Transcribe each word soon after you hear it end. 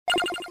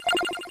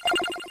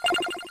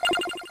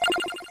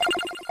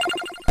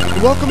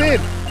Welcome in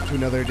to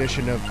another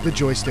edition of the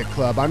Joystick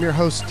Club. I'm your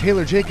host,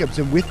 Taylor Jacobs,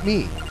 and with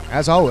me,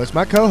 as always,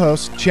 my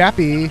co-host,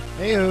 Chappie.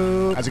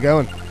 Hey-o. How's it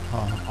going?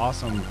 Oh,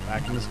 awesome.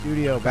 Back in the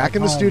studio. Back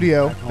in the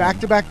studio.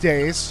 Back-to-back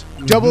days.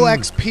 Double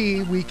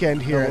XP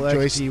weekend here Double at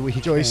XP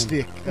weekend.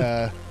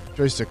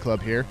 Joystick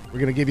Club here. We're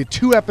going to give you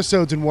 2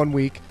 episodes in 1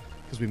 week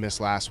because we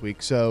missed last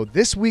week. So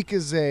this week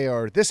is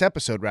this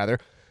episode rather,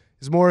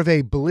 is more of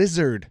a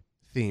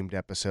Blizzard-themed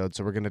episode.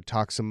 So we're going to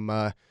talk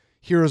some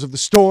Heroes of the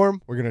Storm.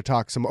 We're going to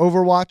talk some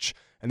Overwatch.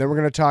 And then we're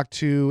going to talk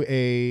to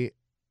a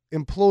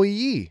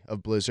employee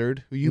of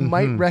Blizzard who you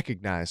might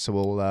recognize. So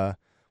we'll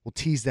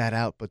tease that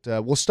out. But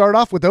we'll start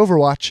off with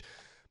Overwatch.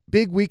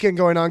 Big weekend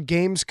going on,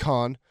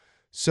 GamesCon.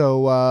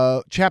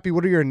 So, Chappie,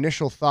 what are your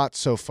initial thoughts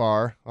so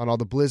far on all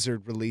the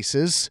Blizzard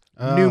releases?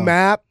 New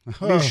map,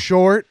 new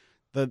short.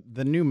 The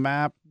new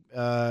map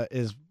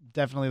is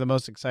definitely the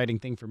most exciting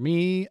thing for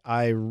me.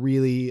 I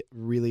really,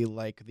 really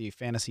like the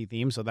fantasy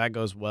theme, so that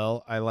goes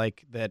well. I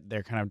like that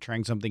they're kind of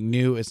trying something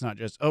new. It's not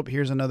just, oh,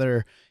 here's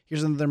another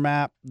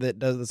map that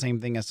does the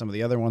same thing as some of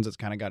the other ones. It's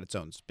kind of got its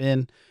own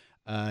spin.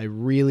 I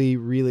really,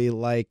 really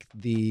like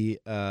the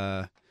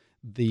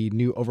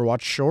new Overwatch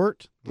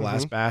short, The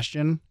Last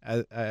Bastion.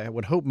 I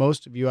would hope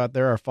most of you out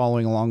there are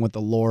following along with the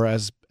lore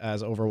as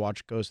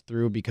Overwatch goes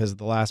through, because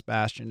The Last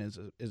Bastion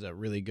is a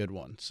really good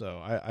one. So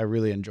I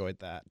really enjoyed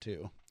that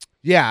too.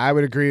 Yeah, I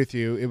would agree with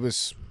you. It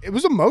was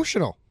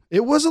emotional.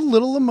 It was a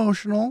little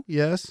emotional,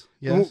 yes.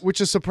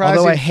 Which is surprising.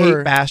 Although I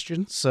hate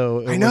Bastion,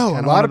 so I know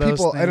a lot of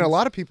people, and a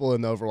lot of people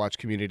in the Overwatch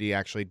community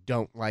actually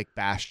don't like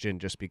Bastion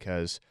just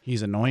because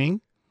he's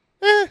annoying.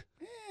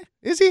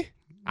 Is he?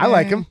 I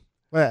like him.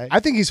 I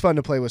think he's fun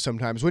to play with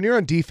sometimes. When you're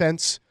on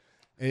defense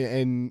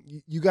and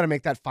you got to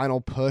make that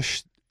final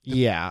push.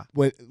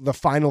 With the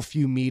final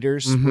few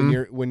meters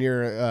when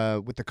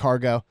you're with the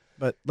cargo.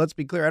 But let's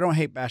be clear, I don't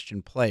hate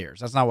Bastion players.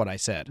 That's not what I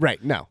said.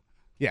 Right, no.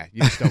 Yeah,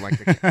 you just don't like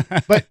the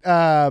character. But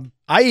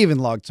I even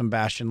logged some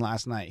Bastion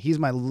last night. He's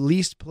my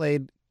least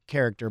played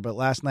character, but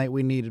last night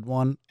we needed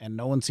one, and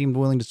no one seemed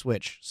willing to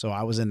switch, so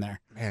I was in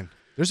there. Man,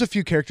 there's a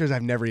few characters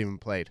I've never even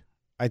played.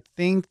 I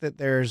don't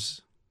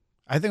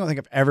think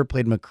I've ever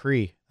played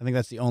McCree. I think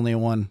that's the only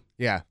one.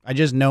 Yeah. I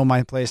just know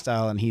my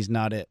playstyle, and he's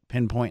not it.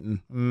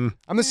 Pinpointing.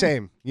 I'm the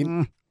same.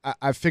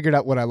 I've figured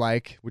out what I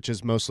like, which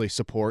is mostly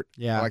support.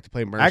 Yeah. I like to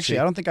play Mercy. Actually,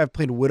 I don't think I've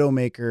played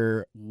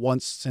Widowmaker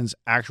once since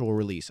actual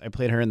release. I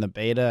played her in the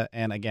beta,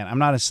 and again, I'm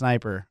not a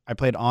sniper. I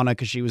played Ana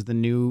because she was the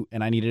new,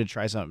 and I needed to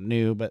try something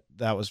new, but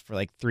that was for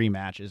like 3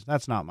 matches.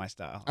 That's not my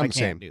style. I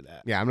can't do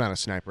that. Yeah, I'm not a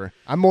sniper.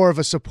 I'm more of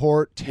a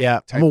support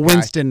type I'm a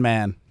Winston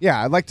man.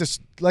 Yeah, I like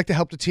to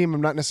help the team.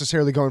 I'm not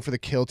necessarily going for the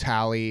kill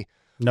tally.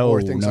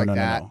 Or things like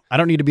that. No. I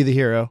don't need to be the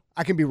hero.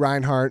 I can be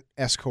Reinhardt,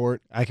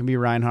 escort. I can be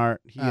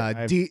Reinhardt.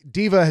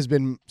 D.Va has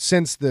been,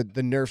 since the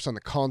nerfs on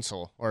the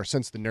console, or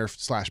since the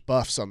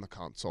nerf/buffs on the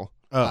console,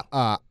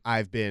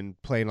 I've been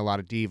playing a lot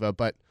of D.Va.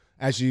 But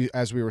as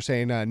we were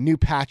saying, new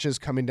patches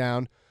coming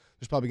down.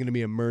 There's probably going to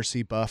be a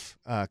Mercy buff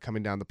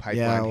coming down the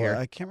pipeline here.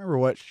 I can't remember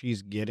what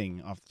she's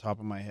getting off the top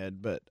of my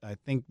head, but I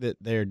think that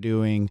they're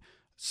doing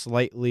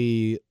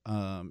slightly,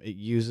 it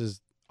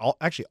uses...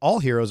 All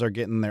heroes are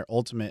getting their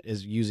ultimate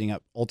is using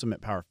up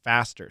ultimate power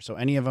faster. So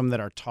any of them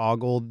that are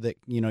toggled that,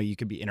 you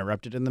could be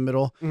interrupted in the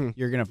middle,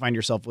 you're going to find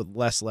yourself with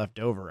less left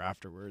over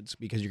afterwards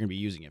because you're going to be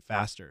using it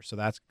faster. So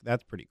that's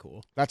pretty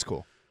cool. That's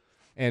cool.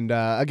 And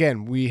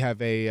again, we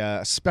have a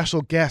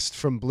special guest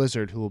from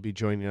Blizzard who will be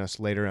joining us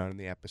later on in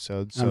the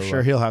episode. So, I'm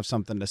sure he'll have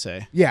something to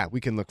say. Yeah,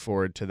 we can look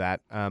forward to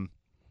that.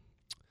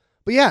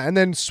 But yeah, and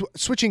then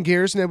switching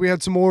gears, and then we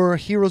had some more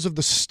Heroes of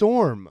the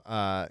Storm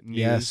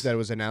news that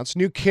was announced.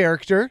 New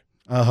character,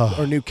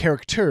 or new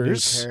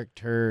characters. New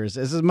characters.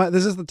 This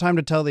is the time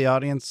to tell the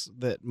audience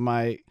that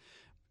my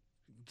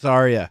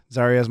Zarya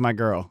is my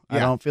girl. Yeah. I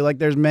don't feel like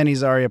there's many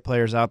Zarya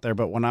players out there,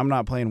 but when I'm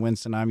not playing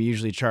Winston, I'm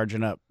usually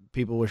charging up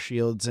people with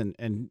shields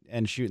and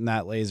shooting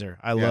that laser.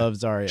 I love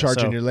Zarya.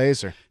 Charging your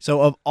laser.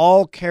 So of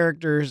all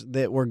characters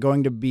that were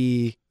going to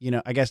be,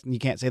 I guess you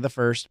can't say the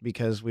first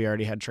because we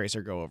already had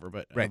Tracer go over,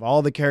 but of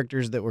all the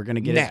characters that were going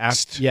to get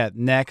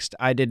next,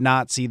 I did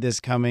not see this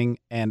coming,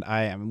 and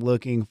I am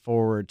looking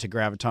forward to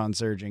Graviton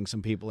surging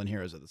some people in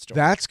Heroes of the Storm.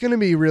 That's going to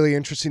be really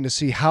interesting to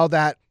see how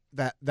that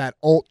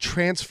ult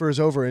transfers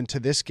over into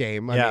this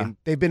game. I mean,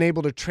 they've been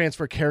able to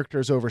transfer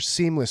characters over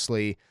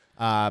seamlessly.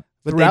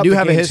 But they do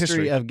have a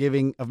history of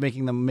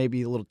making them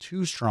maybe a little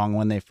too strong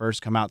when they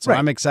first come out. So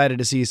I'm excited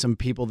to see some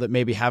people that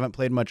maybe haven't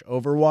played much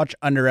Overwatch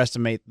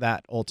underestimate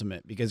that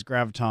ultimate, because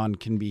Graviton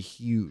can be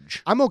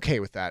huge. I'm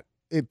okay with that.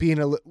 It being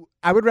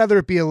I would rather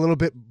it be a little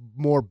bit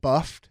more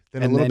buffed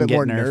than a little bit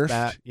more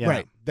nerfed,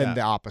 than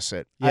the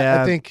opposite.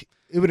 Yeah. I think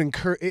it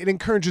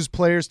encourages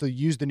players to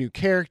use the new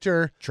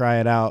character, try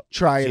it out,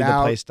 see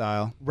the play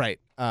style, right?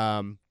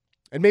 And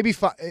maybe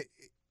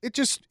it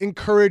just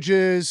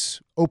encourages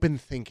open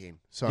thinking.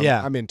 So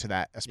I'm into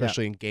that,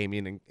 especially in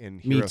gaming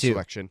and hero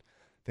selection,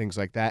 things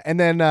like that. And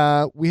then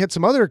we had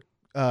some other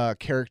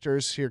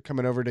characters here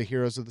coming over to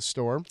Heroes of the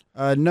Storm?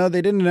 No,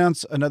 they didn't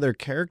announce another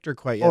character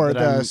quite yet. Or that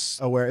the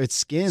I'm aware. It's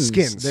skins.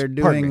 skins. They're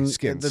Pardon me, doing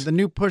skins. The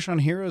new push on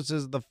Heroes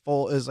is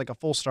like a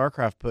full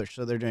StarCraft push.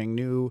 So they're doing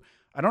new.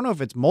 I don't know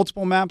if it's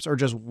multiple maps or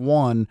just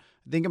one.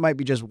 I think it might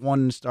be just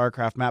one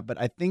StarCraft map,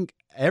 but I think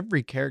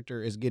every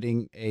character is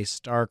getting a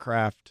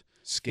StarCraft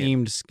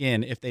themed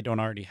skin if they don't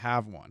already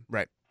have one.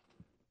 Right.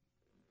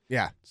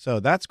 Yeah. So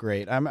that's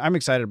great. I'm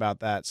excited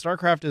about that.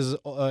 StarCraft is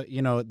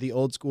the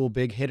old school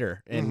big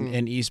hitter in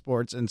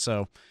esports, and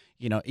so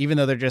even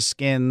though they're just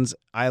skins,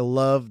 I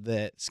love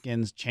that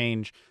skins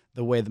change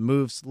the way the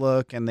moves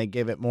look and they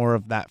give it more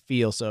of that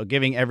feel. So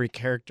giving every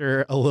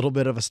character a little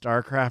bit of a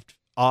StarCraft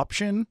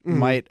option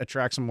might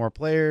attract some more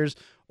players,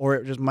 or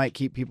it just might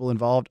keep people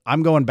involved.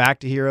 I'm going back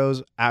to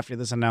Heroes after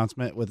this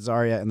announcement with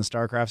Zarya and the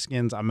StarCraft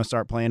skins. I'm gonna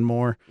start playing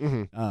more.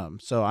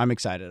 So I'm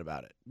excited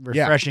about it.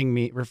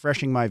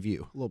 Refreshing my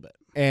view a little bit.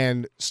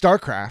 And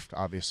StarCraft,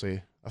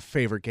 obviously, a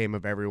favorite game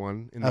of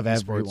everyone in the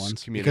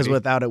esports community. Because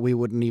without it, we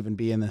wouldn't even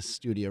be in this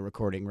studio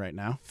recording right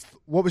now.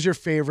 What was your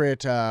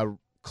favorite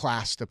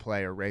class to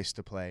play or race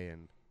to play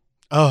in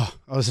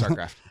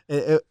StarCraft?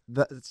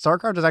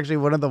 StarCraft is actually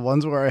one of the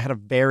ones where I had a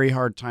very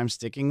hard time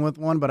sticking with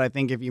one, but I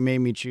think if you made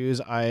me choose,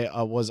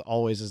 I was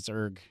always a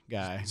Zerg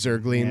guy.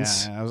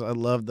 Zerglings? Yeah, I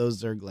love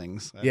those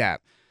Zerglings. Yeah.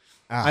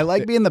 I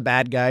like being the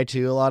bad guy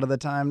too a lot of the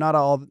time.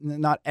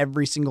 Not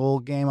every single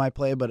game I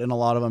play, but in a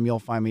lot of them you'll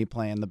find me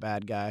playing the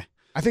bad guy.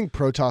 I think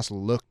Protoss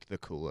looked the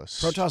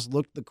coolest. Protoss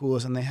looked the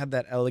coolest, and they had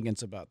that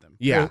elegance about them.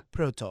 Yeah.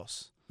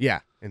 Protoss.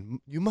 Yeah,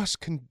 and you must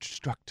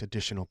construct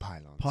additional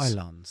pylons.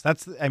 Pylons.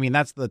 That's the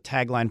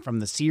tagline from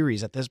the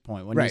series at this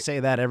point. When you Right.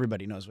 say that,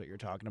 everybody knows what you're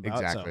talking about.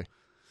 Exactly. So.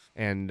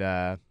 And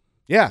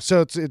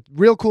so it's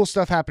real cool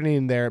stuff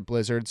happening there at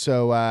Blizzard.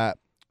 So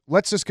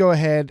let's just go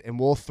ahead and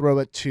we'll throw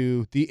it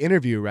to the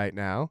interview right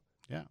now.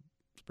 Yeah,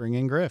 let's bring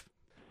in Griff.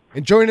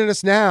 And joining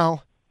us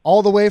now,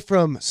 all the way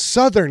from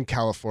Southern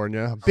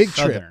California, a big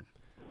trip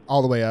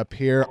all the way up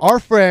here,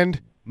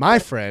 my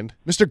friend,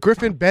 Mr.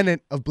 Griffin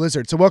Bennett of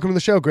Blizzard. So welcome to the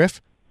show,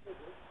 Griff.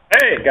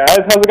 Hey, guys.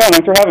 How's it going?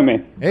 Thanks for having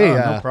me. Hey,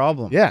 no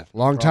problem. Yeah,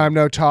 long time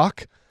no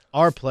talk.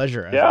 Our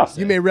pleasure. Yeah.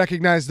 You may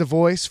recognize the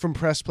voice from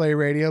Press Play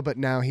Radio, but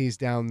now he's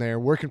down there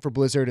working for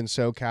Blizzard in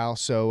SoCal.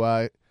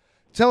 So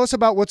tell us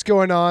about what's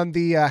going on,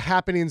 the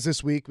happenings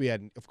this week. We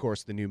had, of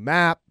course, the new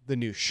map, the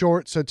new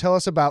short. So tell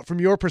us about, from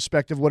your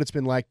perspective, what it's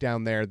been like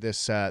down there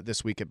this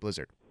week at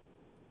Blizzard.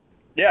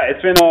 Yeah,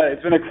 it's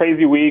been a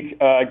crazy week.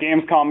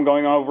 Gamescom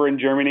going over in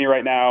Germany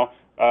right now.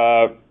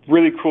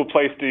 Really cool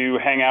place to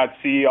hang out,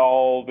 see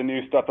all the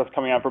new stuff that's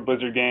coming out for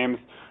Blizzard games.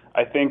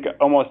 I think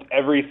almost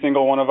every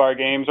single one of our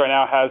games right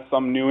now has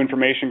some new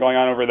information going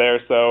on over there.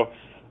 So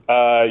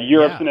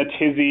Europe's in a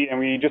tizzy, and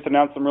we just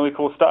announced some really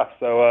cool stuff.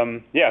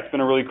 So it's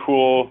been a really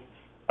cool,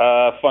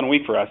 fun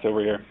week for us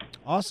over here.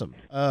 Awesome.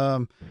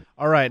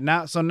 All right,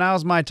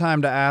 now's my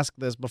time to ask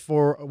this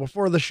before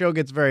the show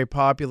gets very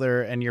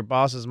popular and your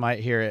bosses might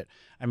hear it.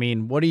 I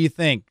mean, what do you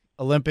think?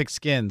 Olympic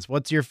skins.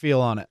 What's your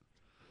feel on it?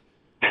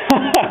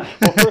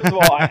 Well, first of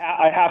all,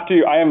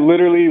 I am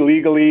literally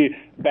legally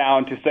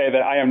bound to say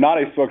that I am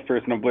not a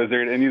spokesperson of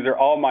Blizzard, and these are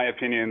all my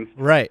opinions.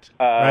 Right.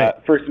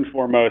 First and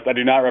foremost, I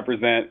do not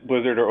represent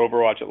Blizzard or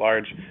Overwatch at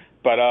large.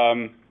 But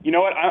you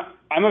know what?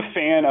 I'm a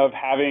fan of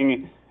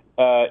having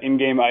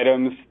in-game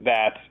items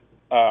that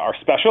are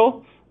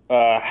special.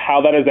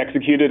 How that is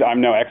executed,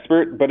 I'm no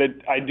expert, but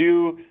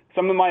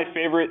some of my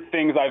favorite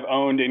things I've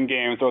owned in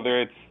games,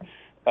 whether it's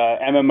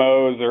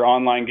MMOs or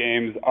online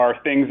games, are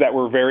things that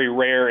were very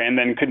rare and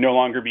then could no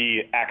longer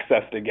be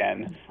accessed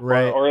again,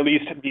 right? Or at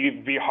least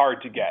be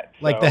hard to get.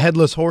 Like the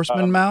Headless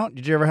Horseman mount.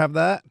 Did you ever have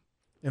that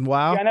in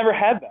WoW? Yeah, I never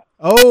had that.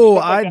 Oh,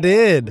 I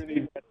did.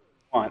 Really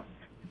want.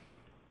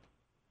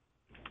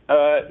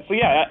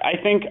 I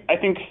think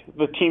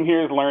the team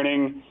here is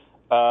learning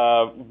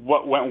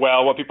what went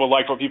well, what people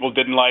liked, what people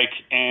didn't like,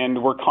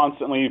 and we're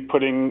constantly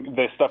putting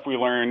the stuff we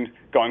learned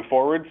going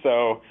forward.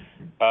 So.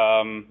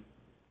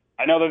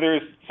 I know that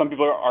there's some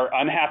people who are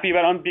unhappy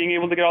about being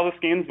able to get all the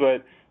skins,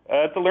 but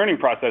it's a learning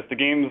process. The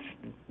game's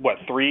less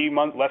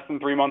than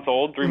 3 months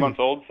old, 3 months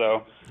old.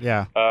 So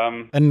yeah,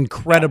 an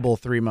incredible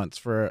 3 months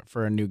for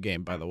a new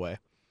game, by the way.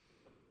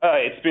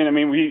 It's been. I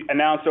mean, we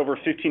announced over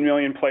 15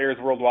 million players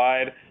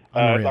worldwide.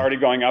 It's already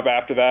going up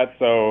after that.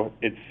 So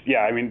it's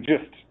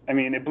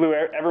it blew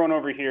everyone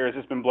over here has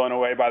just been blown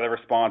away by the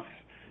response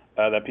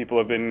that people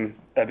have been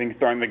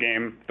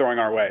throwing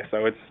our way.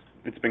 So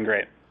it's been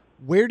great.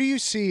 Where do you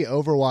see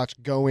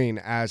Overwatch going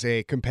as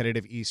a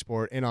competitive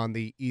esport and on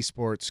the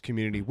esports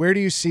community? Where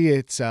do you see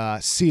its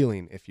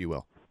ceiling, if you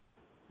will?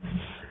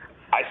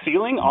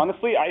 Ceiling?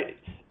 Honestly,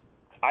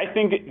 I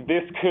think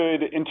this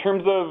could, in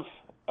terms of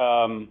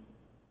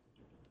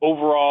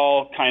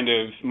overall kind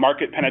of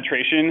market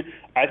penetration,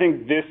 I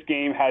think this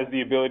game has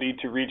the ability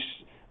to reach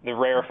the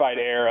rarefied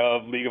air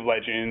of League of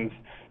Legends,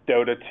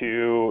 Dota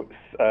 2,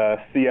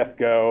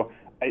 CSGO.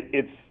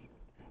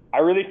 I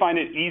really find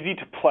it easy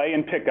to play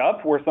and pick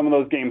up where some of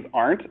those games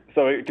aren't.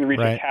 So it can reach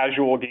a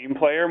casual game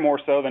player more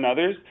so than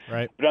others.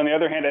 Right. But on the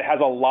other hand, it has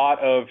a lot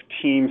of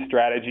team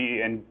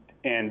strategy and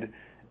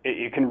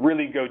it can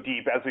really go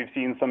deep, as we've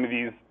seen some of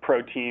these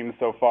pro teams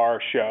so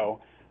far show.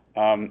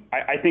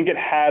 I think it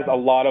has a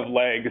lot of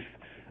legs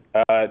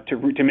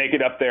to make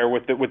it up there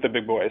with the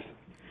big boys.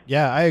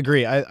 Yeah, I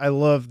agree. I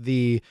love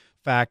the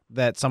fact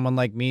that someone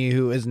like me,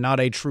 who is not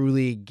a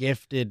truly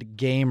gifted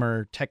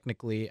gamer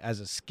technically as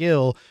a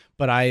skill,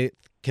 but I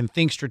can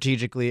think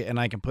strategically and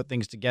I can put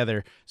things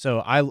together.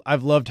 So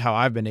I've loved how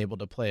I've been able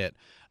to play it.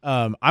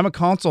 I'm a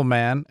console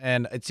man,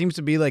 and it seems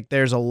to be like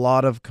there's a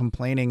lot of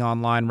complaining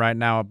online right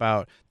now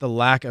about the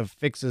lack of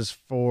fixes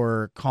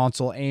for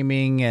console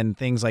aiming and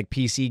things like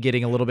PC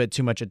getting a little bit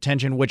too much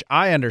attention, which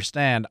I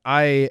understand.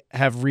 I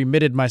have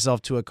remitted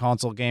myself to a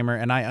console gamer,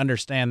 and I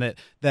understand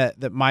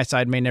that my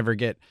side may never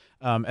get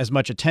as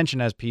much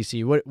attention as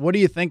PC. What do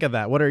you think of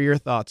that? What are your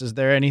thoughts? Is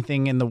there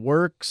anything in the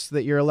works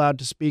that you're allowed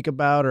to speak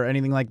about, or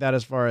anything like that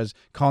as far as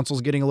consoles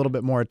getting a little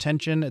bit more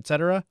attention,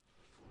 etc.?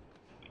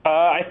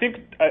 I think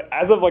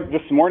as of like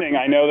this morning,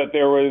 I know that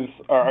there was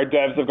our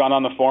devs have gone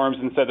on the forums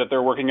and said that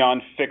they're working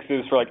on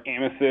fixes for like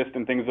aim assist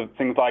and things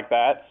like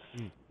that.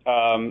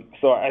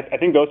 So I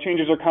think those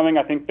changes are coming.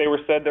 I think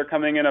said they're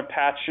coming in a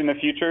patch in the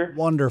future.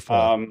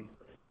 Wonderful.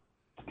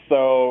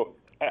 So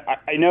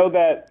I know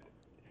that.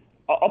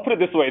 I'll put it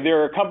this way: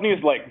 there are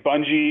companies like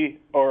Bungie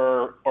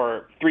or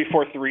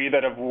 343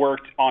 that have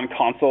worked on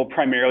console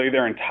primarily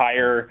their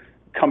entire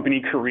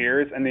company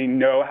careers, and they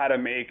know how to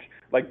make.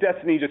 Like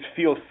Destiny just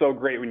feels so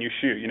great when you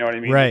shoot, you know what I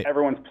mean? Right.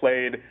 Everyone's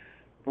played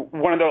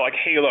one of the like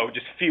Halo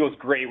just feels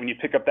great when you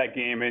pick up that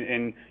game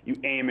and you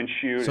aim and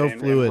shoot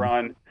and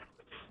run.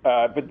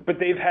 But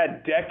they've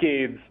had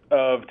decades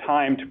of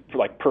time to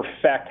like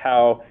perfect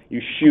how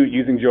you shoot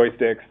using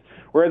joysticks.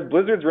 Whereas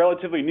Blizzard's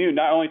relatively new,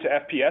 not only to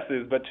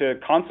FPSs but to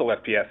console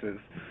FPSs.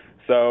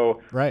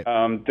 So right.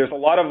 There's a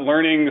lot of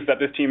learnings that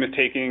this team is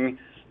taking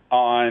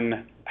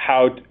on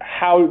how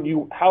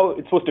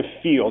it's supposed to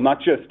feel,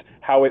 not just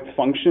how it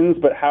functions,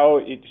 but how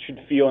it should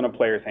feel in a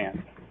player's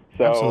hands.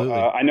 So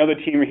I know the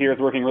team here is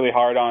working really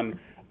hard on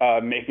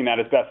making that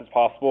as best as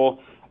possible.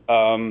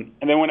 And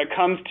then when it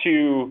comes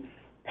to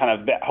kind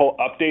of that whole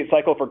update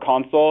cycle for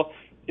console,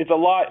 it's a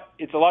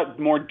lot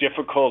more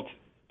difficult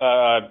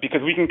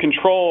because we can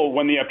control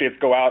when the updates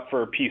go out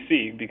for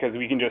PC because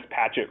we can just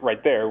patch it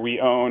right there. We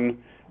own,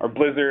 or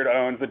Blizzard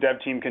owns, the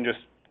dev team can just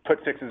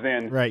put fixes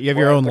in. Right, you have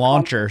your own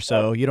launcher,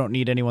 so you don't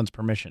need anyone's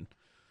permission.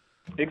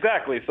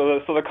 Exactly. So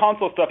the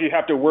console stuff, you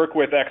have to work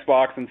with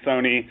Xbox and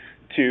Sony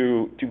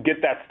to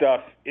get that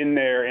stuff in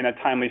there in a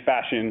timely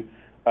fashion.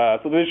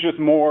 So there's just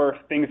more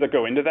things that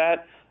go into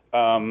that,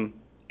 and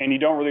you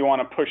don't really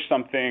want to push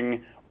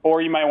something,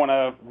 or you might want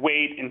to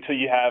wait until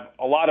you have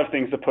a lot of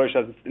things to push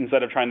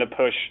instead of trying to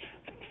push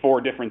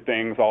 4 different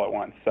things all at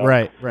once. So,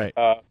 right.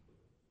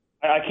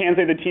 I can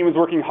say the team is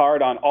working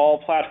hard on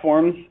all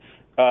platforms,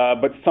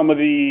 but some of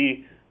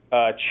the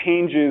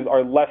changes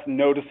are less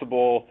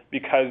noticeable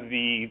because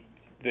the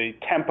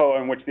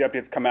tempo in which the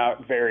updates come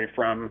out vary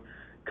from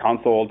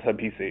console to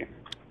PC.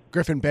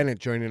 Griffin Bennett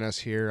joining us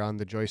here on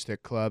the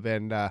Joystick Club.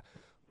 And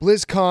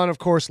BlizzCon, of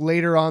course,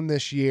 later on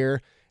this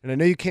year. And I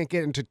know you can't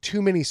get into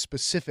too many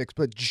specifics,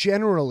 but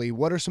generally,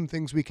 what are some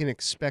things we can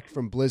expect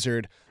from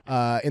Blizzard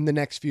in the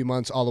next few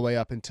months all the way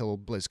up until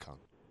BlizzCon?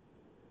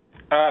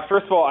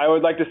 First of all, I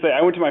would like to say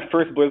I went to my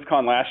first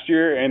BlizzCon last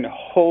year, and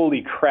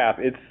holy crap,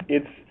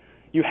 it's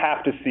you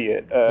have to see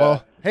it.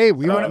 Well, hey,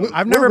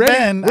 I've never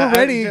been. We're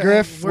ready,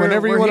 Griff,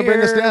 whenever you want to bring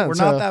us down. We're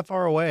not that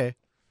far away.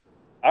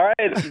 All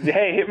right.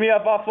 Hey, hit me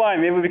up offline.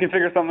 Maybe we can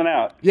figure something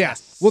out.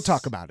 Yes, we'll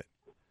talk about it.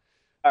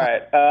 All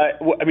right.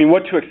 I mean,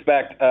 what to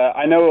expect?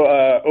 I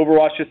know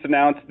Overwatch just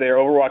announced their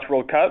Overwatch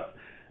World Cup.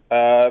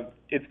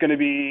 It's going to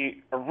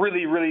be a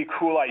really, really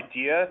cool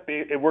idea.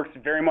 It works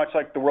very much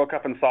like the World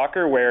Cup in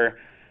soccer, where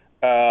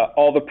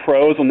all the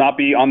pros will not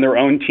be on their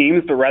own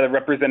teams, but rather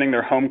representing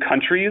their home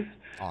countries.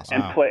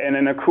 Awesome. And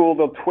in a cool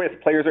little twist,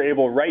 players are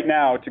able right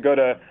now to go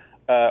to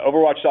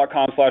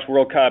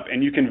overwatch.com/World Cup,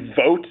 and you can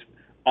vote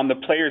on the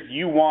players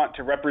you want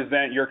to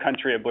represent your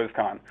country at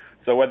BlizzCon.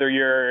 So whether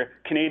you're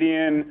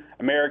Canadian,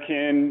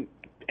 American,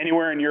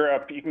 anywhere in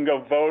Europe, you can go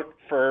vote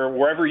for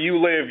wherever you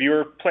live.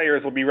 Your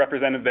players will be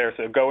represented there.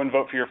 So go and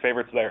vote for your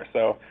favorites there.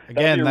 So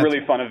that'll be a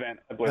really fun event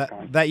at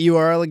BlizzCon. That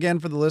URL again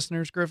for the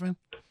listeners, Griffin?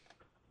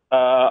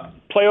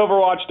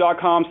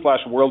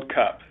 Playoverwatch.com/World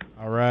Cup.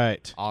 All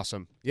right.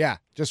 Awesome. Yeah,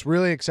 just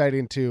really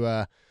exciting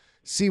to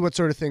see what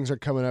sort of things are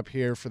coming up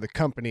here for the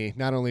company.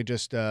 Not only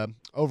just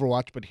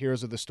Overwatch, but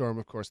Heroes of the Storm,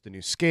 of course, the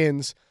new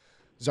skins.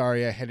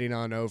 Zarya heading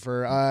on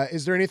over.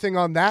 Is there anything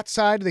on that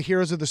side, the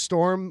Heroes of the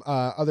Storm,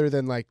 other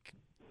than like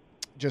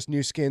just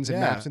new skins and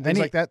maps and things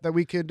like that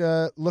we could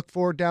look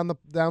for down the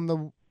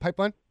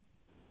pipeline?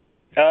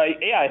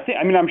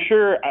 I'm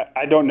sure,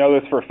 I don't know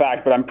this for a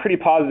fact, but I'm pretty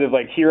positive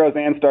like Heroes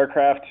and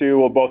StarCraft 2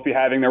 will both be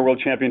having their World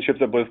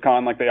Championships at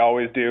BlizzCon like they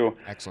always do.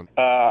 Excellent.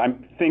 I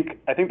think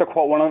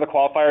one of the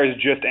qualifiers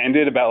just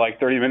ended about like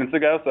 30 minutes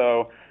ago,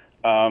 so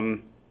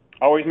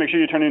always make sure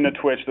you turn into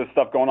Twitch. There's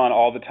stuff going on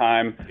all the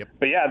time. Yep.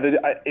 But yeah,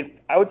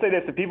 I would say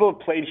this, if people have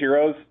played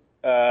Heroes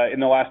in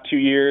the last 2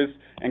 years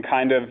and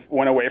kind of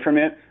went away from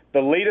it,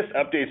 the latest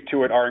updates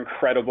to it are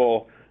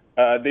incredible.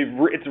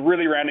 It's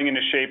really rounding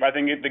into shape. I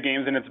think the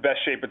game's in its best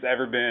shape it's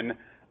ever been.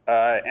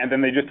 And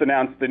then they just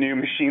announced the new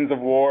Machines of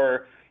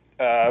War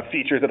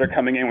features that are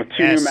coming in with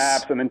 2 new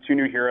maps and then 2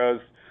 new heroes,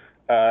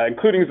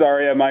 including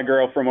Zarya, my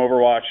girl from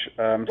Overwatch.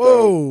 I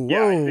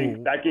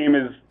think that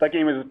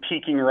game is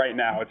peaking right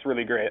now. It's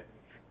really great.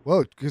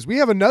 Whoa, because we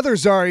have another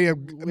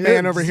Zarya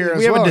man over here as well.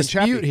 We have a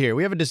dispute here.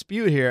 We have a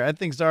dispute here. I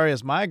think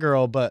Zarya's my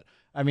girl, but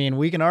I mean,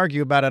 we can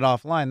argue about it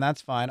offline. That's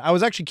fine. I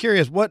was actually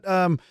curious. What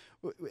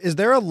is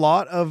there a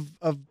lot of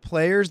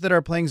players that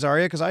are playing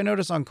Zarya? Because I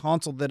notice on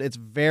console that it's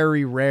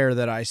very rare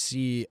that I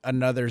see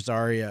another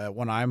Zarya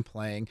when I'm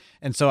playing,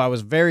 and so I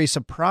was very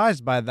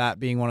surprised by that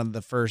being one of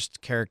the first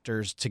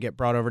characters to get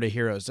brought over to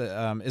Heroes.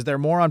 Is there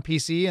more on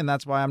PC, and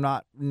that's why I'm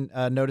not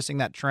noticing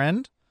that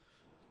trend?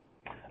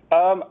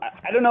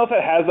 I don't know if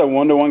it has a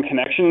one-to-one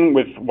connection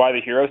with why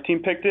the Heroes team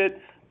picked it.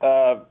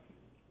 I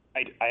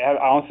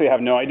honestly have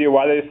no idea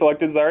why they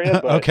selected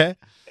Zarya. But okay.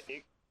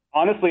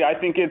 Honestly, I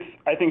think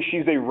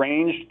she's a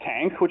ranged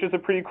tank, which is a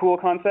pretty cool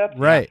concept.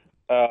 Right.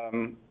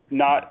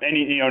 Not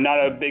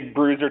a big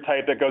bruiser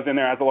type that goes in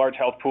there, has a large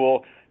health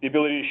pool, the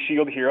ability to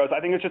shield heroes. I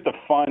think it's just a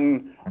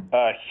fun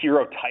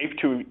hero type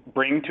to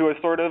bring to a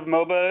sort of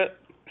MOBA.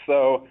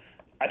 So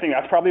I think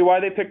that's probably why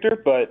they picked her.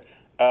 But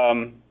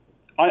on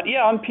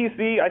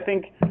PC, I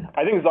think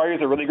Zarya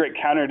is a really great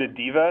counter to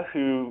D.Va,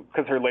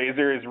 because her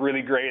laser is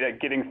really great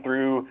at getting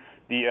through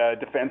the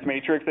defense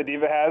matrix that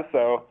D.Va has.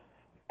 So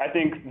I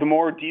think the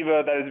more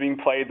D.Va that is being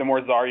played, the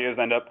more Zaryas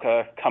end up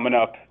coming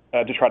up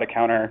to try to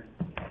counter.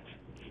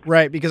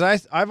 Right, because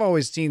I've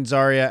always seen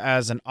Zarya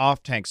as an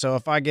off tank. So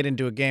if I get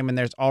into a game and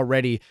there's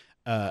already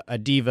a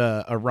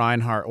D.Va, a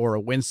Reinhardt, or a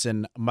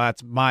Winston,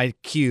 that's my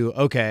cue.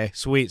 Okay,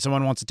 sweet.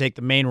 Someone wants to take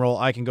the main role.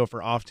 I can go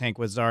for off tank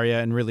with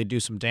Zarya and really do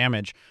some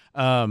damage.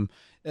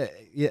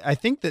 I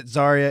think that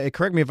Zarya,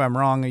 correct me if I'm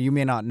wrong, you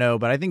may not know,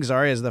 but I think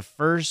Zarya is the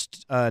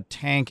first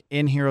tank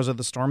in Heroes of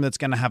the Storm that's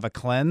going to have a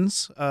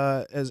cleanse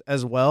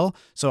as well.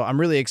 So I'm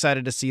really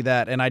excited to see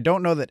that. And I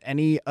don't know that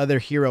any other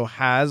hero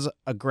has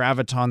a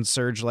Graviton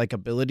Surge-like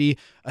ability,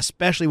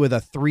 especially with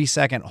a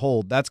 3-second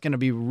hold. That's going to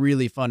be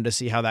really fun to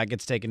see how that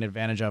gets taken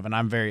advantage of, and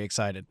I'm very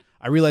excited.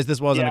 I realize this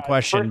wasn't a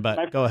question,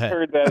 but go ahead. I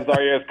heard that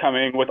Zarya is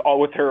coming with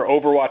her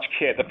Overwatch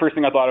kit. The first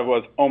thing I thought of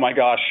was, oh my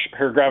gosh,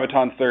 her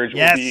Graviton Surge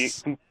will be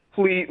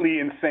completely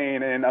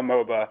insane in a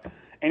MOBA.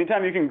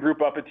 Anytime you can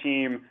group up a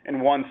team in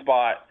one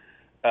spot,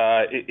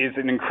 it is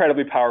an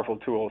incredibly powerful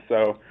tool.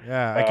 So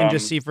yeah, I can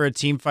just see for a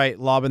team fight,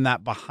 lobbing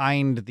that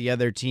behind the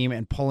other team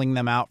and pulling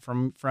them out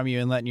from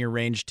you and letting your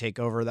range take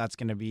over. That's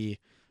going to be,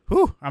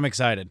 I'm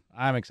excited.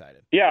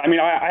 Yeah, I mean,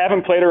 I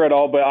haven't played her at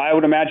all, but I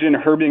would imagine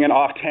her being an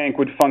off tank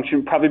would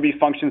probably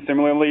function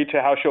similarly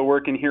to how she'll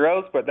work in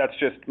Heroes, but that's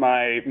just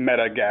my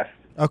meta guess.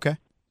 Okay.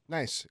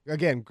 Nice.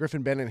 Again,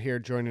 Griffin Bennett here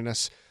joining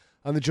us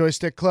on the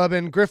Joystick Club.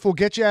 And Griff, we'll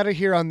get you out of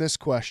here on this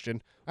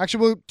question.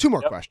 Actually, two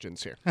more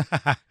questions here.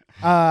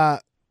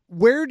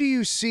 Where do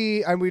you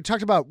see, and we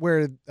talked about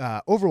where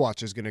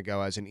Overwatch is going to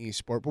go as an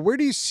esport, but where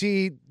do you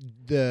see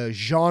the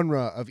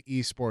genre of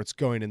esports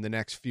going in the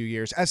next few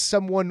years as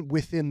someone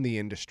within the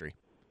industry?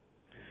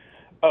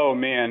 Oh,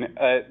 man,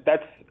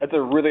 that's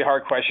a really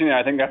hard question, and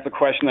I think that's a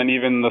question that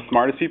even the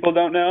smartest people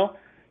don't know.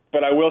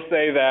 But I will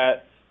say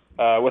that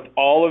with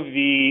all of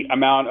the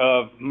amount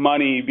of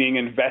money being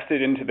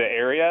invested into the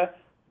area,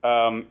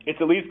 it's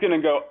at least going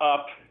to go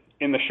up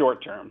in the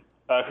short term.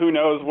 Who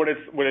knows what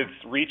its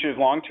reach is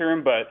long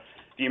term, but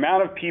the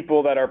amount of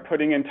people that are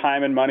putting in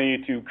time and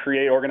money to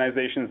create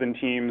organizations and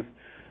teams,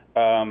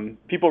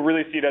 people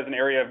really see it as an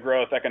area of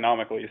growth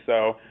economically.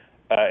 So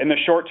in the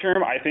short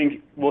term, I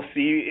think we'll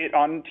see it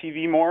on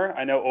TV more.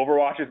 I know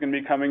Overwatch is going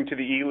to be coming to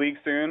the E-League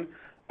soon,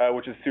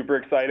 which is super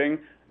exciting,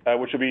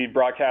 which will be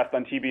broadcast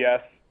on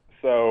TBS.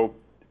 So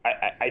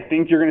I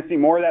think you're going to see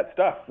more of that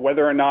stuff.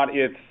 Whether or not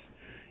it's,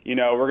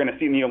 we're going to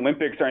see in the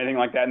Olympics or anything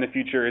like that in the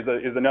future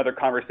is another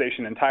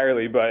conversation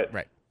entirely. But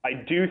right. I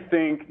do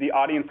think the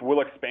audience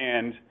will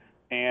expand,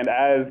 and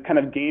as kind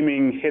of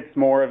gaming hits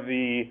more of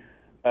the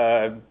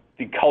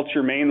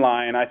culture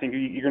mainline, I think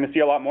you're going to see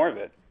a lot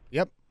to it.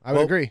 Yep, I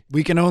would agree.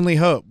 We can only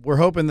hope. We're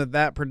hoping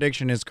that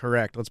prediction is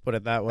correct. Let's put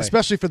it that way.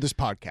 Especially for this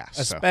podcast.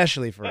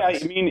 Especially for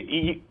us. I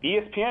mean,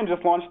 ESPN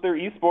just launched their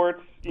esports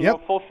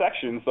full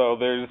section, so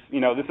there's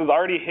this is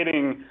already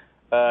hitting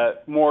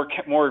more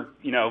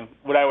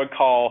what I would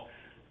call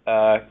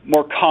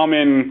more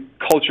common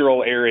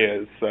cultural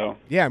areas. So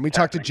yeah, and we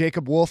talked to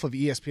Jacob Wolf of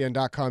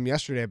ESPN.com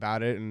yesterday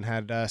about it and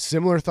had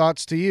similar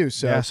thoughts to you.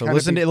 So yeah, so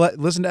listen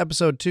to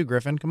episode 2,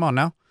 Griffin. Come on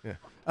now. Yeah.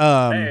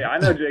 Hey, I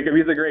know Jacob.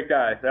 He's a great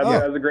guy. That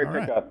was a great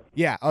pickup. Right.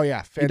 Yeah. Oh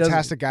yeah,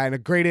 fantastic guy and a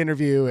great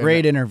interview.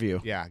 Great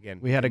interview. Yeah. Again,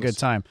 we had a good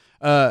time.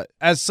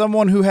 As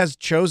someone who has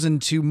chosen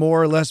to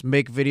more or less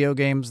make video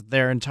games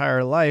their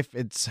entire life,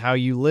 it's how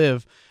you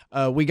live.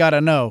 We got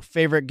to know,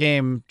 favorite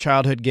game,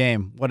 childhood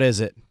game. What is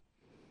it?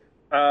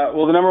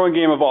 Well, the number one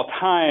game of all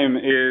time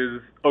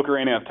is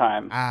Ocarina of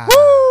Time.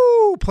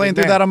 Woo! Playing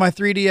through that on my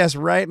 3DS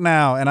right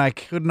now, and I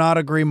could not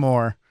agree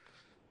more.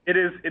 It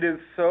is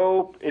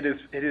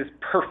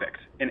perfect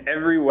in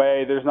every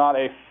way. There's not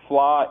a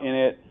flaw in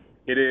it.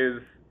 It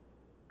is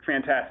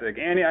fantastic.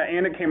 And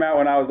it came out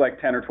when I was like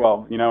 10 or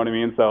 12, you know what I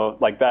mean? So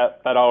like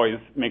that always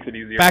makes it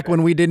easier. Back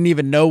when we didn't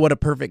even know what a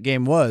perfect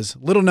game was.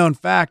 Little known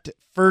fact,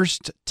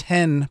 first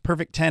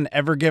perfect 10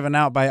 ever given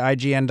out by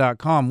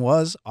IGN.com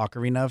was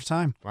Ocarina of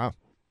Time. Wow.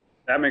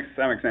 That makes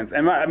sense.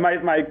 And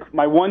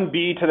my one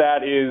B to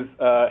that is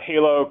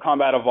Halo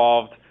Combat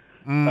Evolved.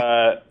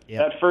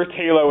 That first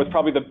Halo was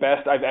probably the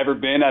best I've ever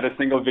been at a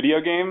single video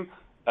game.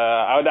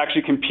 I would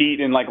actually compete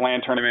in like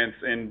LAN tournaments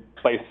and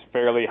place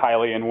fairly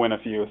highly and win a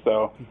few.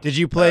 So did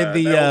you play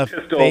the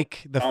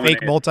fake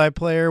dominated.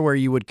 multiplayer where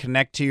you would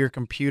connect to your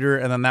computer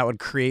and then that would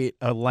create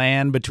a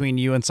LAN between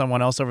you and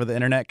someone else over the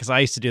internet? Because I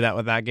used to do that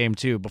with that game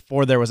too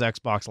before there was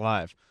Xbox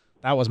Live.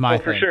 That was my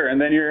thing. For sure. And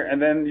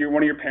then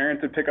one of your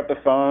parents would pick up the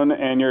phone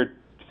and your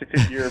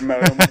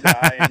modem would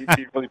die and you'd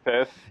be really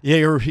pissed. Yeah,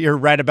 you're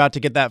right about to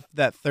get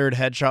that third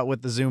headshot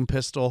with the Zoom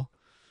pistol.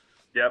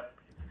 Yep.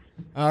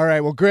 All right.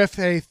 Well, Griff,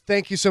 hey,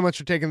 thank you so much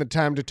for taking the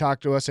time to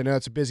talk to us. I know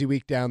it's a busy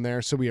week down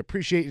there, so we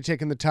appreciate you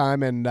taking the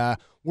time, and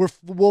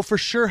we'll for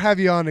sure have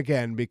you on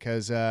again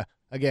because,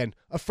 again,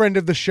 a friend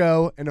of the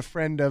show and a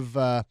friend of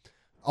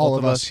all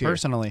of us here.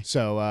 Personally.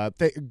 So,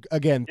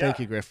 thank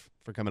you, Griff,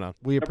 for coming on.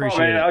 We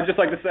appreciate it. I would just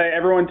like to say,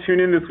 everyone tune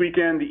in this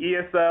weekend, the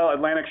ESL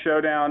Atlantic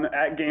Showdown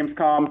at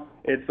Gamescom.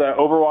 It's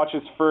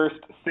Overwatch's first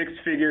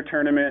six-figure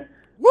tournament.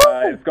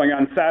 It's going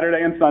on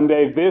Saturday and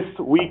Sunday this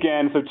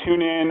weekend, so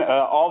tune in.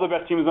 All the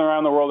best teams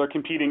around the world are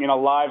competing in a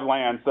live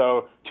LAN,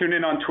 so tune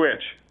in on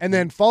Twitch. And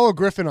then follow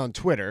Griffin on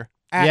Twitter,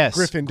 at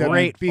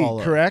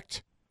GriffinWB,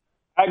 correct?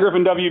 At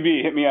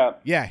GriffinWB, hit me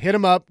up. Yeah, hit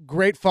him up.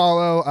 Great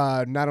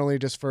follow, not only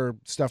just for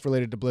stuff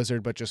related to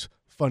Blizzard, but just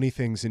funny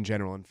things in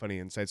general and funny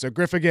insights. So,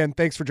 Griff, again,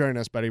 thanks for joining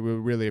us, buddy. We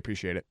really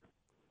appreciate it.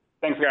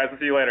 Thanks, guys. I'll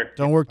see you later.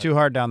 Don't work too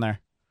hard down there.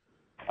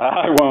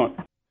 I won't.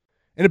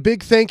 And a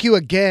big thank you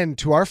again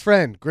to our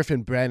friend,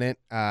 Griffin Bennett.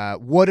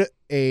 What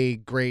a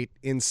great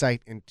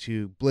insight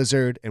into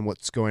Blizzard and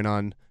what's going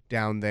on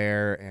down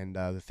there and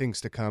the things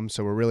to come.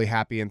 So we're really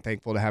happy and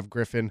thankful to have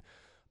Griffin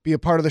be a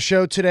part of the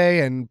show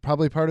today and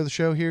probably part of the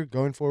show here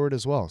going forward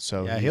as well.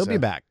 So yeah, he'll be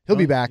back. He'll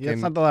be back.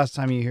 It's not the last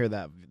time you hear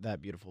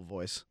that beautiful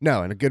voice.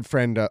 No, and a good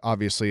friend,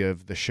 obviously,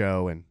 of the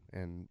show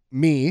and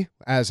me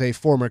as a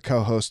former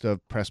co-host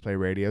of Press Play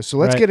Radio. So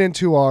let's get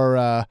into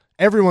our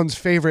everyone's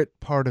favorite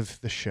part of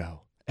the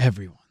show.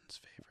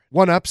 Everyone's favorite.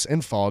 One-ups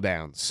and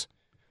fall-downs.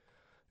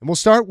 And we'll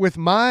start with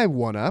my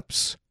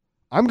one-ups.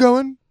 I'm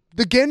going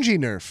the Genji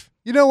nerf.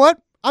 You know what?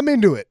 I'm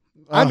into it.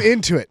 I'm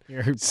into it.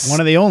 You're one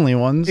of the only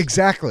ones.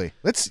 Exactly.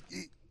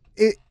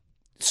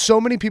 So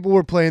many people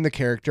were playing the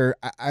character.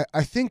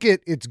 I think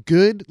it's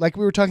good, like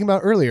we were talking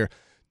about earlier.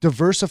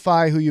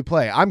 Diversify who you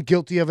play. I'm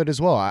guilty of it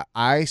as well.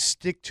 I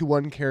stick to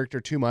one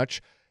character too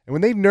much. And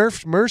when they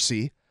nerfed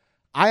Mercy,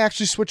 I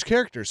actually switched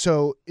characters.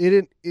 So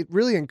it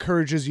really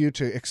encourages you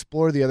to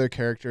explore the other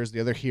characters, the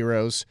other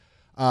heroes.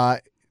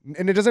 And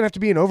it doesn't have to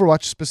be in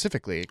Overwatch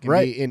specifically. It can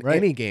be in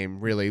any game,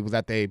 really,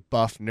 that they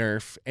buff,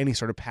 nerf, any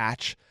sort of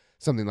patch,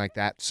 something like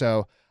that.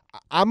 So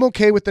I'm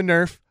okay with the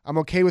nerf. I'm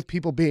okay with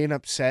people being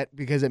upset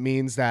because it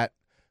means that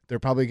they're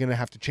probably going to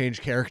have to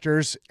change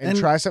characters and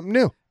try something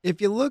new.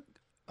 If you look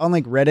on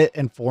like Reddit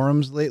and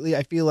forums lately,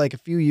 I feel like a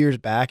few years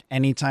back,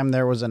 anytime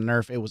there was a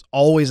nerf, it was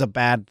always a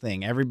bad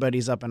thing.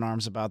 Everybody's up in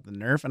arms about the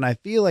nerf, and I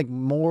feel like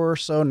more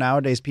so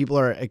nowadays people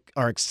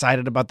are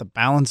excited about the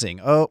balancing.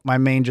 Oh, my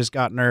main just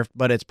got nerfed,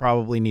 but it's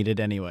probably needed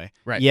anyway.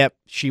 Right. Yep,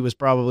 she was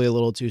probably a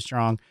little too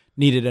strong,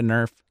 needed a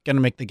nerf,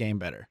 gonna make the game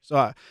better.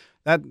 So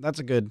that's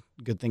a good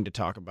thing to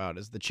talk about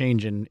is the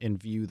change in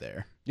view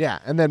there. Yeah,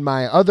 and then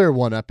my other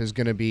one-up is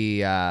going to be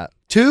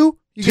two.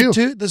 You two.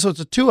 get two? So it's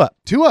a 2-up.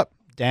 2-up.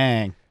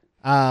 Dang.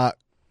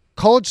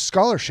 College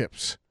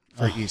scholarships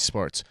for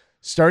esports.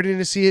 Starting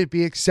to see it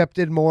be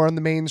accepted more on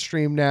the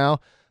mainstream now.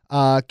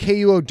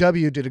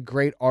 KUOW did a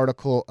great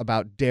article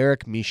about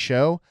Derek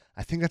Michaud.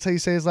 I think that's how you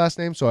say his last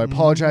name, so I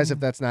apologize if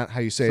that's not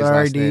how you say his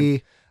last name.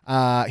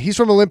 He's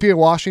from Olympia,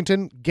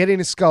 Washington, getting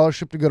a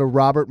scholarship to go to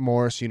Robert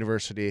Morris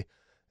University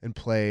and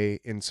play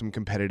in some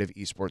competitive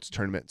esports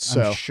tournaments.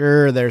 So I'm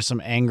sure there's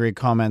some angry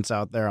comments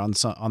out there on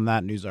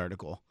that news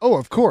article. Oh,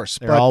 of course.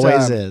 There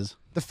always is.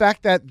 The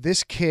fact that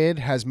this kid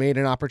has made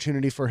an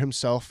opportunity for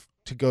himself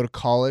to go to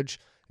college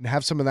and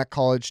have some of that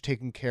college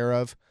taken care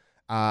of.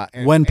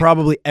 When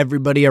probably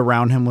everybody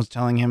around him was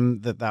telling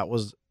him that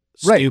was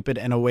stupid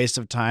and a waste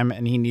of time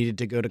and he needed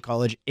to go to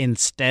college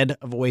instead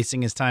of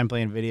wasting his time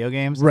playing video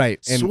games.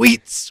 Right. And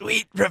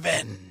sweet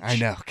revenge. I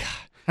know.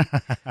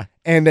 God.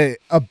 And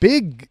a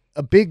big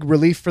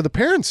relief for the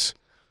parents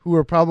who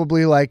are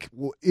probably like,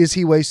 well, is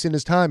he wasting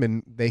his time?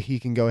 And he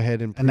can go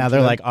ahead and now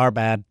they're like, our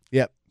bad.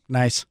 Yep.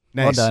 Nice.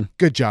 Well done.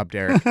 Good job,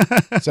 Derek.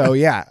 So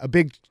yeah, a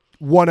big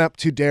one-up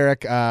to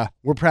Derek.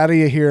 We're proud of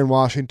you here in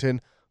Washington.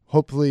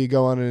 Hopefully you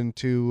go on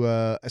into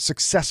a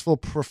successful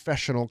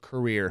professional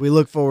career. We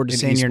look forward to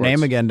seeing your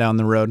name again down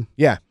the road.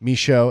 Yeah,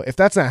 Michaud. If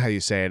that's not how you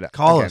say it,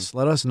 call us.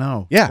 Let us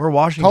know. Yeah. We're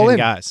Washington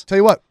guys. Tell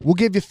you what, we'll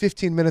give you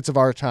 15 minutes of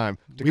our time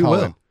to call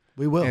in.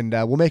 We will. And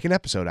we'll make an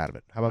episode out of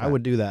it. How about that? I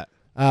would do that.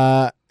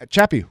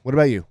 Chappie, what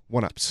about you?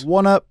 One-ups.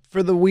 One up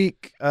for the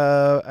week.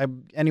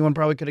 Anyone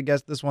probably could have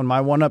guessed this one.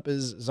 My one up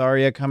is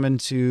Zarya coming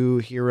to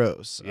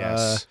Heroes.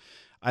 Yes.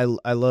 I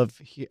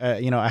love,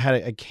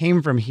 I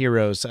came from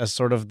Heroes as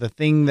sort of the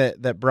thing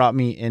that brought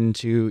me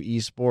into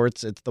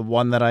esports. It's the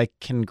one that I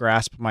can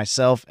grasp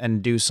myself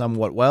and do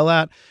somewhat well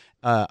at.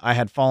 I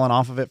had fallen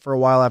off of it for a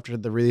while after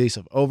the release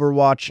of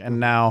Overwatch, and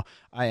now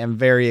I am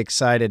very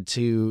excited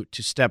to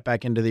step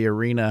back into the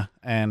arena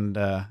and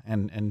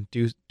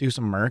do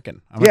some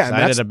merkin. I'm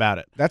excited about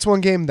it. That's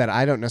one game that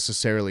I don't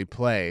necessarily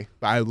play,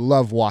 but I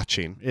love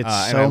watching. It's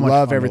and so I much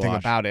love fun to everything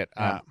watch. about it.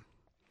 Yeah.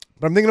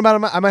 But I'm thinking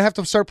about it. I might have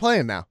to start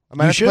playing now. I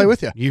might have to play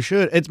with you. You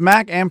should. It's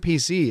Mac and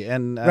PC,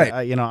 and Right.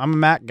 I'm a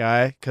Mac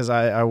guy because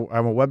I'm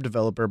a web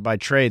developer by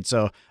trade,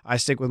 so I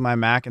stick with my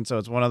Mac, and so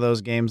it's one of those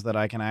games that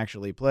I can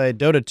actually play.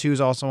 Dota 2 is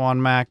also on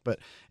Mac, but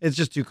it's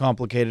just too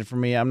complicated for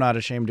me. I'm not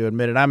ashamed to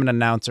admit it. I'm an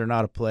announcer,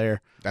 not a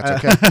player.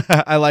 That's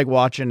okay. I like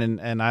watching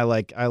and I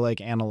like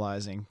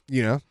analyzing.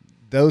 You know,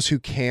 those who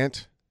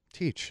can't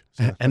teach.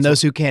 So And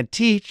those who can't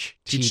teach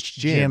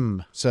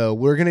gym. So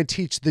we're going to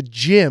teach the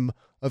gym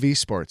of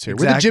esports here.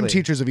 We're the gym Exactly.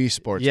 teachers of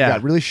esports. Yeah. We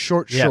got really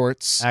short Yeah.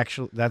 shorts,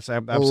 Actually, that's a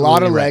absolutely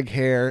lot of right. leg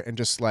hair, and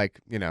just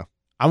like,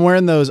 I'm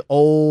wearing those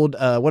old,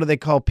 what do they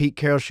call Pete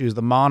Carroll shoes?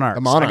 The Monarchs.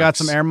 The Monarchs. I got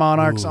some Air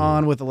Monarchs Ooh.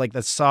 on with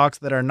the socks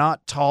that are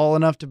not tall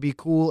enough to be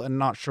cool and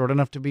not short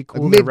enough to be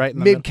cool. They're right in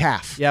the middle.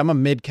 mid-calf. Yeah, I'm a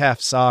mid-calf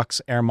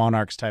socks Air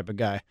Monarchs type of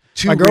guy.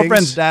 Two My girlfriend's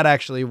rings. dad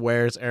actually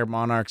wears Air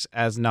Monarchs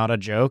as not a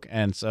joke,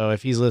 and so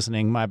if he's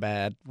listening, my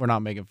bad. We're not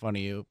making fun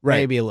of you. Right.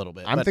 Maybe a little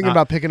bit. I'm but thinking not-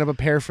 about picking up a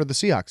pair for the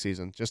Seahawks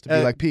season, just to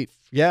be like Pete.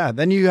 Yeah,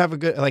 then you have a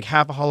good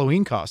half a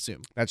Halloween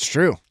costume. That's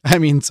true. I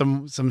mean,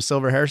 some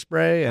silver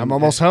hairspray. And, I'm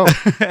almost home.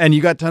 and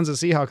you got tons of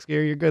Seahawks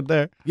gear. You're good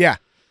there. Yeah.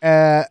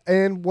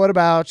 And what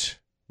about,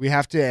 we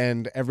have to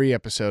end every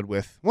episode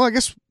with, well, I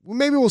guess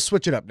maybe we'll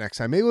switch it up next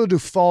time. Maybe we'll do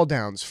fall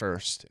downs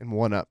first and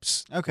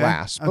one-ups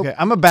last. But Okay.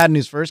 I'm a bad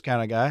news first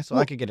kind of guy, so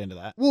Well- I could get into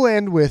that. we'll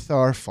end with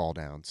our fall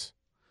downs.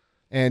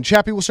 And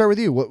Chappie, we'll start with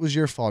you. What was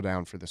your fall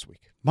down for this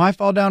week? My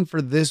fall down for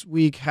this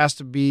week has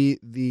to be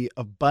the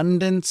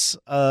abundance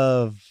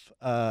of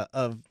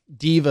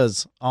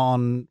divas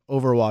on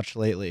Overwatch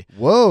lately.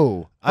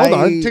 Whoa. Hold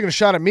on. Taking a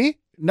shot at me?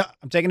 No,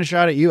 I'm taking a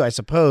shot at you, I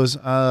suppose.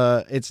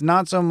 It's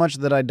not so much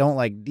that I don't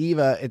like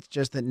Diva. It's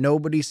just that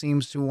nobody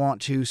seems to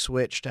want to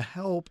switch to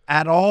help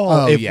at all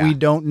Oh, if yeah. we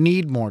don't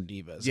need more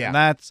Divas. Yeah. And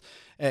that's,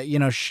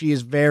 she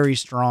is very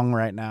strong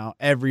right now.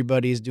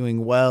 Everybody's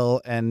doing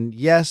well. And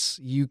yes,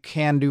 you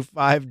can do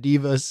 5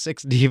 Divas,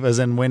 6 Divas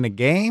and win a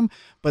game.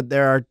 But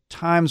there are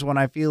times when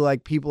I feel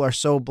like people are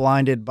so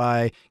blinded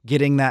by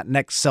getting that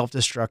next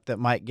self-destruct that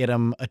might get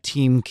them a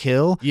team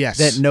kill. Yes.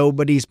 That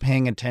nobody's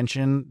paying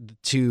attention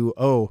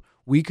to,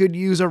 we could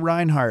use a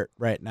Reinhardt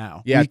right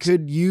now. Yeah, We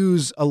could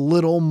use a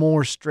little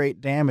more straight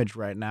damage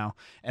right now.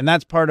 And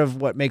that's part of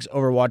what makes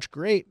Overwatch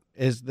great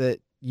is that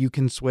you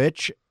can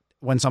switch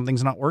when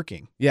something's not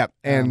working. Yeah.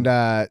 And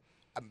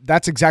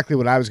that's exactly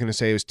what I was going to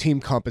say, was team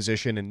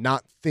composition and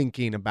not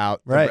thinking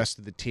about the Right. rest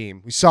of the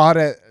team. We saw it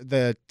at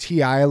the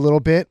TI a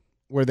little bit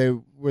where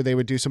they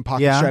would do some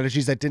pocket Yeah.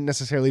 strategies that didn't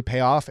necessarily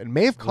pay off and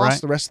may have cost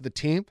Right. the rest of the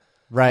team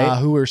Right.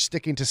 who were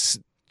sticking to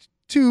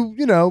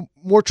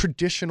more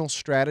traditional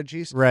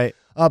strategies. Right.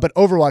 But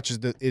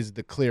Overwatch is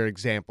the clear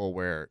example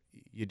where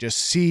you just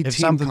see If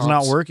team something's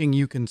comps. not working,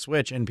 you can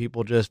switch, and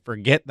people just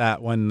forget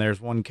that when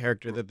there's one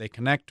character that they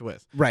connect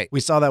with. Right. We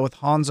saw that with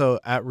Hanzo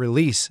at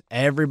release.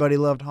 Everybody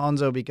loved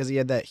Hanzo because he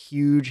had that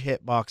huge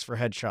hitbox for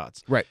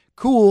headshots. Right.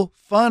 Cool,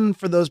 fun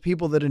for those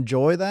people that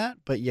enjoy that,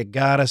 but you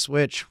gotta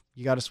switch.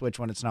 You gotta switch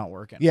when it's not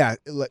working. Yeah.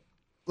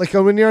 Like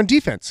when you're on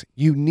defense,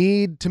 you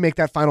need to make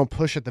that final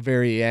push at the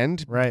very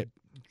end. Right.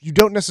 You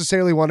don't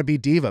necessarily want to be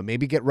Diva.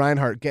 Maybe get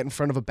Reinhardt, get in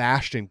front of a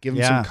Bastion, give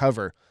him some Yeah.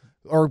 cover,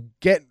 or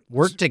get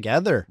Work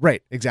together.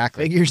 Right,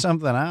 exactly. Figure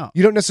something out.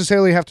 You don't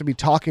necessarily have to be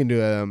talking to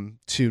them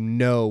to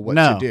know what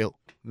No. to do.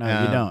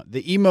 No, you don't.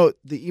 The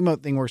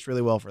emote thing works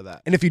really well for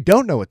that. And if you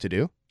don't know what to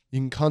do, you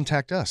can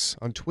contact us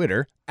on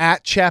Twitter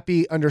at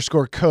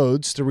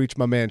Chappie_codes to reach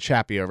my man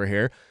Chappie over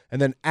here,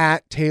 and then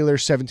at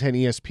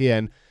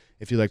Taylor710ESPN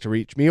if you'd like to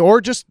reach me, or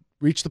just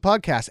reach the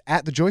podcast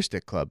at the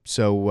Joystick Club.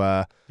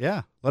 So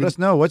Yeah. Let us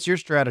know. What's your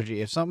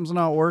strategy? If something's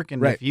not working,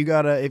 Right. if you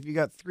got 3 if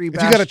you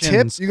bastions, got a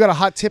tip, you got a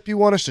hot tip you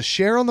want us to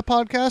share on the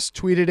podcast,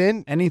 tweet it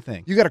in.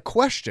 anything. You got a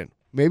question.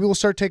 Maybe we'll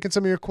start taking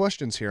some of your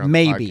questions here on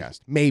Maybe. the podcast.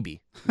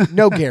 Maybe.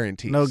 No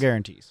guarantees. No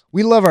guarantees.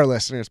 We love our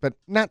listeners, but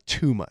not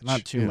too much.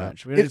 Not too you know?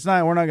 much. It's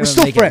not. We're not We're going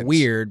still to make friends. it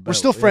weird. We're but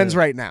still friends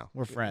right now.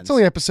 We're friends. It's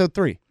only episode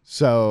 3.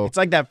 So It's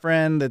like that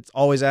friend that's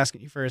always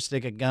asking you for a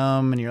stick of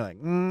gum, and you're like,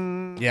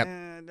 Yep.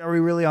 Are we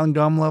really on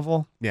gum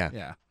level? yeah.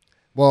 Yeah.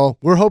 Well,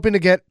 we're hoping to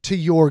get to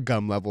your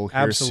gum level here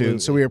soon. Absolutely.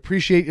 So we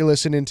appreciate you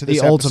listening to The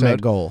this ultimate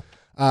episode. goal.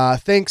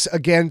 Thanks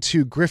again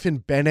to Griffin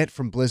Bennett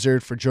from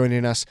Blizzard for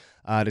joining us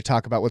to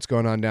talk about what's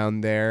going on down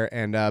there.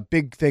 And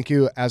big thank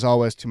you, as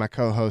always, to my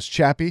co-host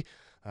Chappie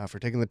for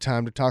taking the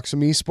time to talk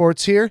some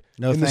esports here.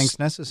 No in this- thanks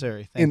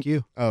necessary. Thank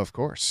you. Oh, of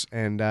course.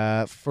 And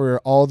for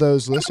all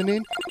those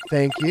listening,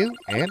 thank you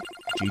and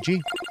GG.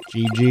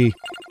 GG.